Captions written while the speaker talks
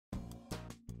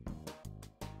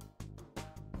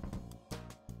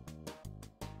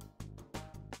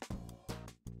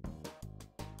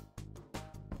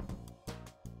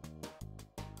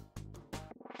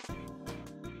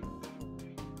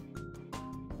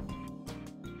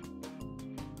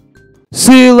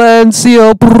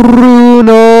Silencio,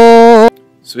 Bruno!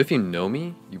 So if you know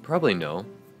me, you probably know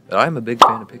that I'm a big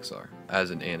fan of Pixar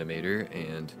as an animator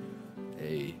and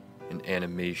an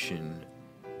animation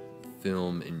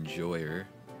film enjoyer.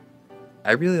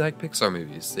 I really like Pixar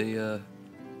movies.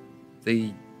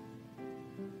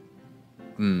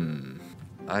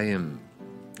 I am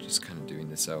just kind of doing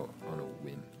this out on a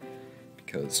whim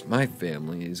because my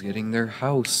family is getting their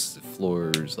house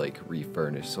floors like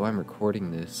refurnished, so I'm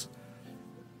recording this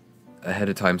ahead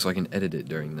of time so I can edit it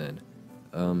during then.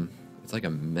 It's like a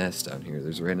mess down here.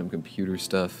 There's random computer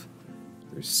stuff.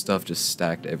 There's stuff just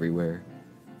stacked everywhere.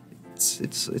 It's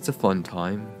a fun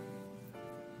time.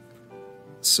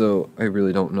 So I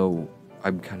really don't know.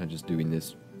 I'm kind of just doing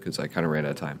this because I kind of ran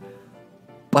out of time.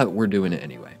 But we're doing it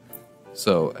anyway.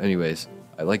 So anyways,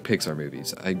 I like Pixar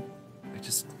movies.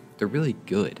 They're really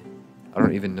good. I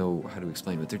don't even know how to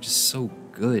explain, but they're just so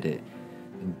good at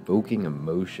invoking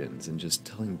emotions and just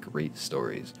telling great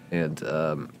stories. And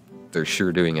they're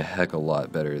sure doing a heck of a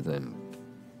lot better than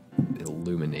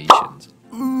Illuminations.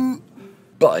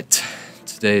 But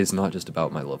today is not just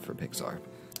about my love for Pixar.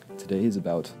 Today is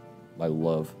about my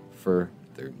love for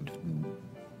their...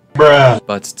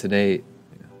 But today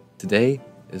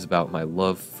is about my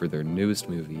love for their newest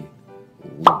movie,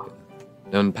 Luca.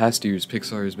 Now, in past years,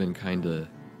 Pixar has been kinda...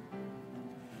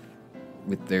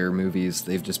 with their movies,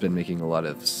 they've just been making a lot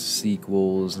of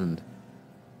sequels and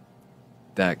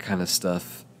that kind of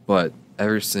stuff. But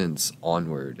ever since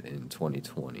Onward in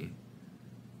 2020,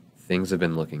 things have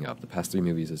been looking up. The past 3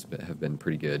 movies have been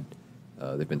pretty good.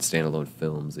 They've been standalone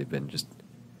films. They've been just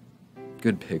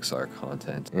good Pixar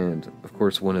content. And, of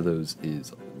course, one of those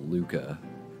is Luca.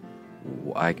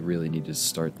 I really need to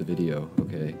start the video,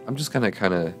 okay? I'm just gonna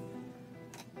kind of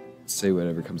say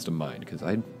whatever comes to mind, because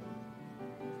I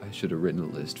should have written a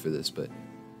list for this, but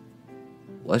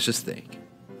let's just think.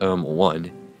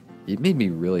 1, it made me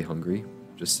really hungry,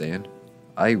 just saying.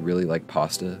 I really like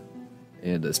pasta,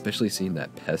 and especially seeing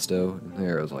that pesto in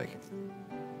there, I was like,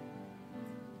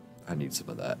 I need some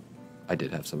of that. I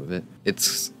did have some of it.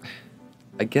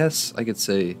 I guess I could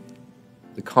say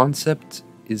the concept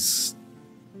is...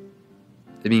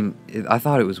 I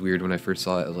thought it was weird when I first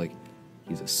saw it. I was like,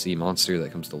 he's a sea monster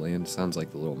that comes to land. Sounds like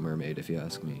The Little Mermaid, if you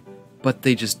ask me. But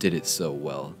they just did it so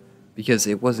well, because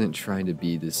it wasn't trying to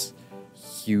be this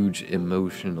huge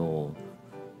emotional,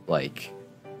 like,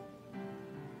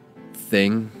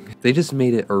 thing. They just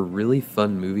made it a really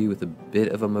fun movie with a bit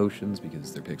of emotions,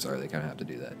 because they're Pixar, they kind of have to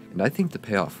do that. And I think the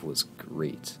payoff was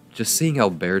great. Just seeing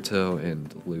Alberto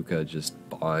and Luca just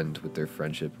bond with their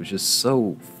friendship was just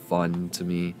so fun to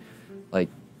me. Like,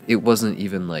 it wasn't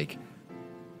even like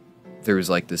there was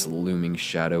like this looming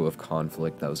shadow of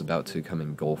conflict that was about to come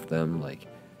engulf them. Like,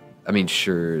 I mean,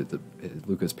 sure,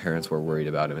 Luca's parents were worried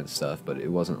about him and stuff, but it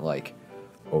wasn't like,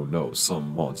 oh no,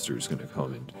 some monster's gonna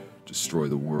come and destroy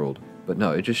the world. But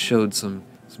no, it just showed some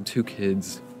 2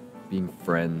 kids being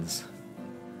friends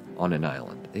on an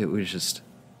island. It was just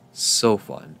so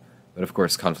fun. But of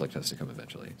course, conflict has to come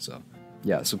eventually, so...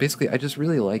 yeah, so basically, I just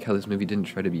really like how this movie didn't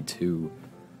try to be too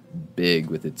big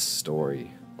with its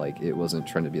story. Like, it wasn't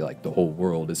trying to be like, the whole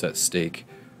world is at stake,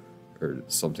 or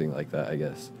something like that, I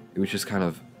guess. It was just kind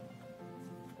of,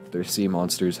 they're sea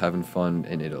monsters having fun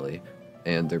in Italy,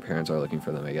 and their parents are looking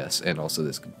for them, I guess, and also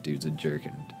this dude's a jerk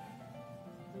and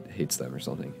hates them or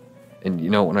something. And, you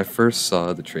know, when I first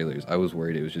saw the trailers, I was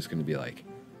worried it was just going to be like,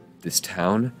 this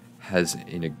town has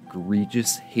an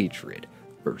egregious hatred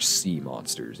for sea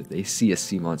monsters. If they see a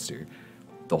sea monster,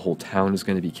 the whole town is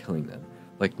going to be killing them.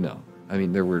 Like, no. I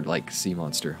mean, there were, like, sea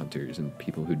monster hunters and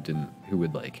people who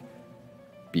would, like,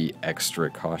 be extra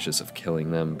cautious of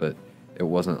killing them, but it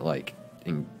wasn't, like,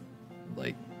 in,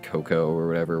 like, Coco or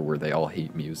whatever, where they all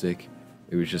hate music.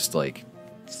 It was just, like,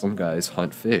 some guys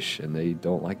hunt fish, and they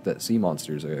don't like that sea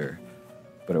monsters are there.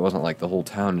 But it wasn't like the whole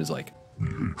town is like, we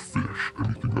hate fish,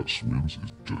 anything that swims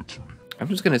is dead to me. I'm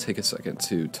just gonna take a second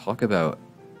to talk about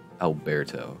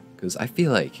Alberto, because I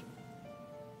feel like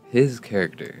his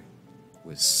character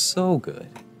was so good.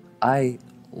 I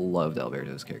loved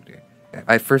Alberto's character.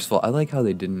 First of all, I like how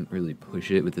they didn't really push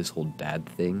it with this whole dad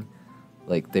thing.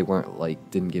 Like, they weren't,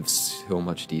 like, didn't give so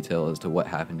much detail as to what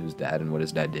happened to his dad and what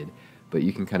his dad did. But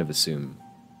you can kind of assume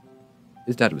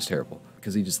his dad was terrible,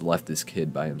 because he just left this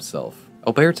kid by himself.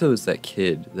 Alberto is that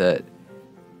kid that,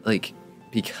 like,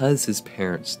 because his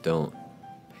parents don't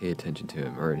pay attention to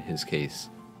him, or in his case,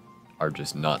 are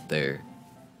just not there,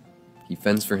 he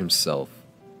fends for himself.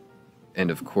 And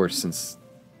of course, since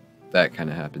that kind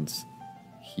of happens,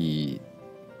 he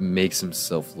makes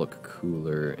himself look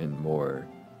cooler and more,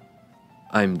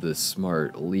 I'm the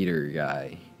smart leader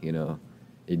guy, you know?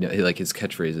 You know, like his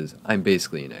catchphrase is, "I'm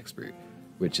basically an expert,"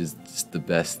 which is just the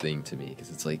best thing to me because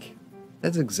it's like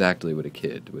that's exactly what a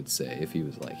kid would say if he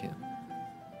was like him.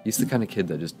 He's the kind of kid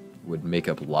that just would make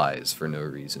up lies for no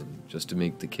reason just to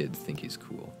make the kid think he's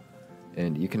cool.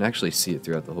 And you can actually see it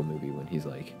throughout the whole movie when he's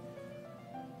like,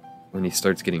 when he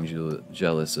starts getting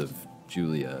jealous of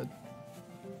Julia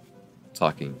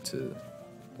talking to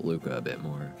Luca a bit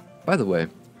more. By the way,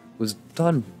 was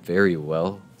done very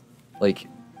well. Like,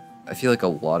 I feel like a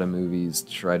lot of movies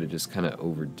try to just kind of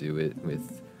overdo it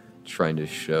with trying to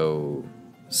show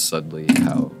subtly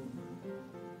how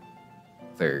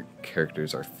their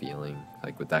characters are feeling,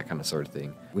 like with that kind of sort of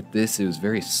thing. With this, it was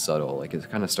very subtle. Like, it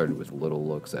kind of started with little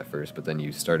looks at first, but then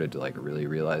you started to like really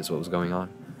realize what was going on.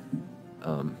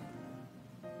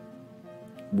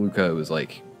 Luca was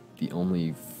like the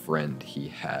only friend he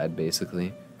had,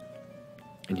 basically,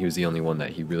 and he was the only one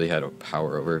that he really had a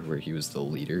power over, where he was the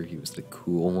leader, he was the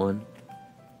cool one.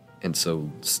 And so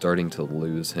starting to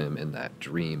lose him in that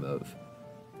dream of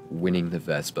winning the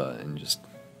Vespa and just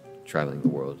traveling the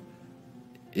world,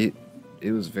 it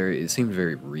seemed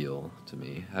very real to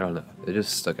me. I don't know, it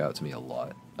just stuck out to me a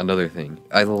lot. Another thing,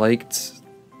 I liked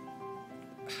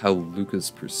how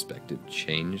Luca's perspective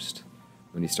changed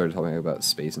when he started talking about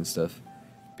space and stuff,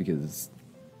 because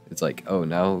it's like, oh,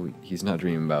 now he's not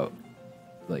dreaming about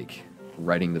like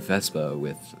riding the Vespa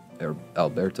with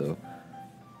Alberto.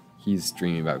 He's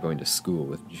dreaming about going to school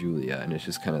with Julia, and it's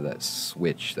just kind of that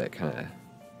switch that kind of,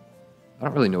 I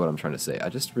don't really know what I'm trying to say. I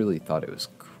just really thought it was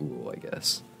cool, I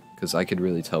guess, because I could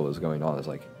really tell what was going on. It's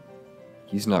like,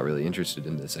 he's not really interested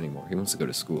in this anymore. He wants to go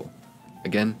to school.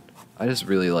 Again, I just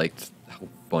really liked how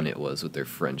fun it was with their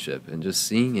friendship, and just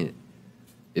seeing it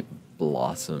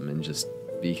blossom and just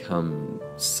become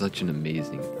such an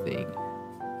amazing thing.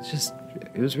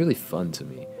 It was really fun to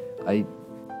me. I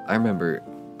remember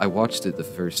I watched it the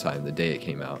first time, the day it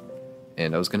came out,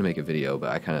 and I was gonna make a video,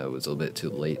 but I kind of was a little bit too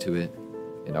late to it,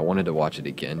 and I wanted to watch it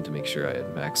again to make sure I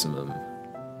had maximum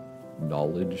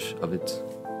knowledge of it,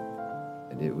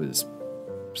 and it was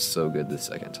so good the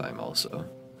second time also.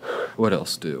 What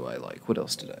else do I like? What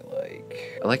else did I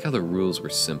like? I like how the rules were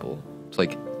simple. It's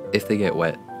like, if they get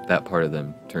wet, that part of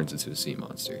them turns into a sea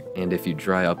monster. And if you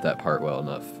dry up that part well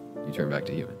enough, you turn back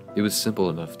to human. It was simple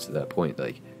enough to that point,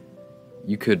 like,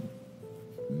 you could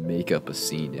make up a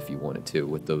scene if you wanted to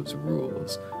with those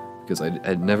rules. Because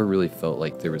I'd never really felt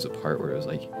like there was a part where it was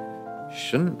like,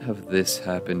 shouldn't have this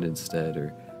happened instead,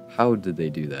 or how did they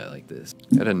do that like this?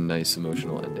 It had a nice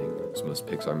emotional ending, as most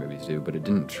Pixar movies do, but it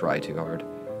didn't try too hard,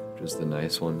 which was the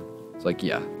nice one. It's like,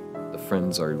 yeah, the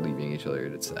friends are leaving each other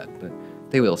and it's sad, but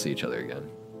they will see each other again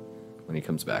when he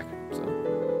comes back, so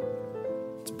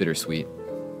it's bittersweet.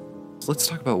 So let's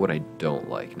talk about what I don't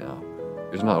like now.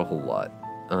 There's not a whole lot.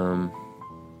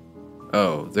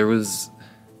 Oh, there was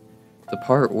the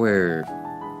part where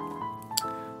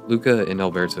Luca and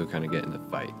Alberto kind of get in a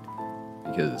fight,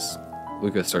 because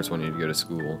Luca starts wanting to go to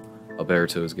school,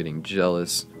 Alberto is getting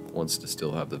jealous, wants to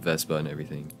still have the Vespa and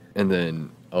everything, and then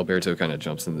Alberto kind of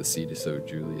jumps in the sea to show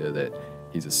Julia that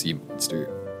he's a sea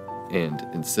monster. And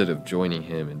instead of joining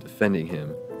him and defending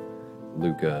him,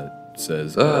 Luca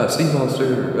says, "Ah, sea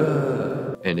monster,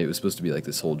 ah!" And it was supposed to be like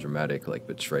this whole dramatic like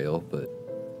betrayal, but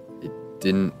it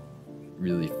didn't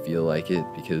really feel like it,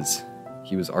 because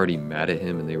he was already mad at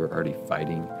him and they were already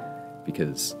fighting,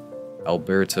 because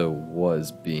Alberto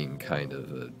was being kind of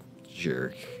a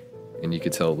jerk. And you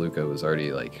could tell Luca was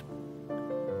already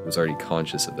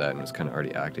conscious of that and was kind of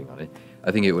already acting on it.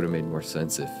 I think it would have made more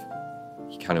sense if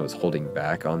he kind of was holding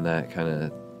back on that kind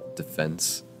of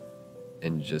defense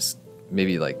and just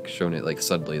maybe like shown it like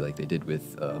subtly like they did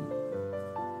with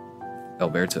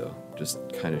Alberto. Just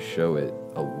kind of show it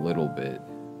a little bit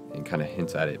and kind of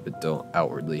hint at it, but don't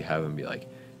outwardly have him be like,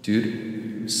 "Dude,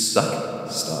 you suck,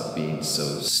 stop being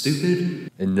so stupid."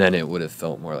 And then it would have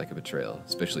felt more like a betrayal,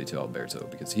 especially to Alberto,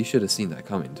 because he should have seen that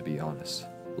coming, to be honest.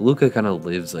 Luca kind of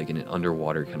lives like in an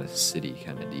underwater kind of city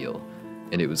kind of deal,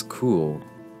 and it was cool,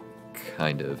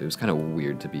 kind of. It was kind of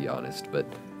weird, to be honest, but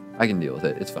I can deal with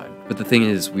it, it's fine. But the thing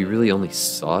is, we really only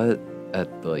saw it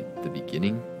at the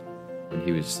beginning, when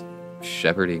he was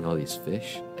shepherding all these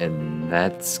fish, and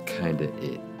that's kind of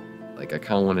it. Like, I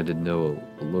kind of wanted to know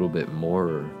a little bit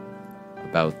more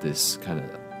about this kind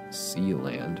of sea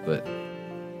land, but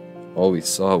all we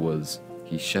saw was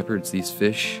he shepherds these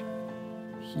fish,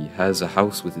 he has a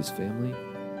house with his family,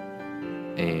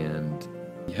 and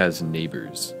he has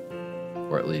neighbors,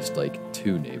 or at least like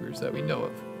 2 neighbors that we know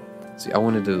of. See, I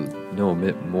wanted to know a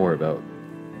bit more about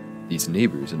these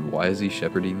neighbors, and why is he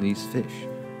shepherding these fish,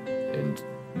 and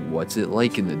what's it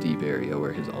like in the deep area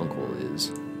where his uncle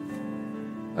is.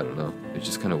 I don't know. It's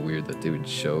just kind of weird that they would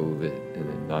show it and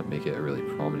then not make it a really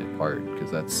prominent part,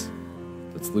 because that's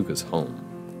Luca's home.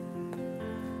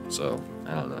 So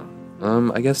I don't know.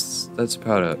 I guess that's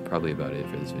probably about it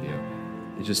for this video.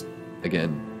 It's just,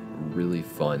 again, really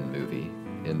fun movie,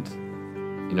 and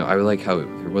you know, I like how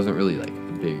there wasn't really like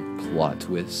a big plot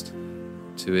twist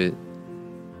to it,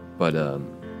 but I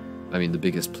mean, the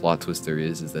biggest plot twist there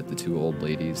is that the two old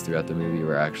ladies throughout the movie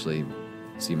were actually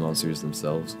sea monsters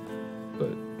themselves.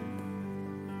 But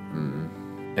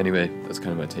anyway, that's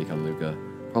kind of my take on Luca.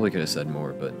 Probably could have said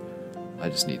more, but I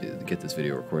just need to get this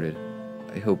video recorded.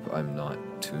 I hope I'm not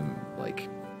too like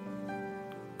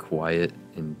quiet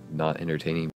and not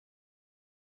entertaining,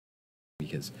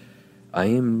 because I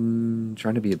am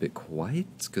trying to be a bit quiet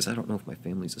because I don't know if my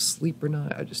family's asleep or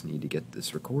not. I just need to get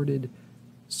this recorded.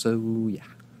 So yeah,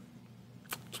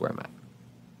 that's where I'm at.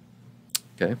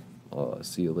 Okay, I'll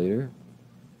see you later.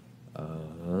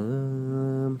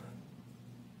 And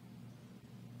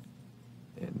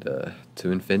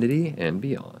to infinity and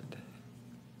beyond.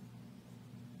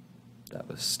 That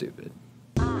was stupid.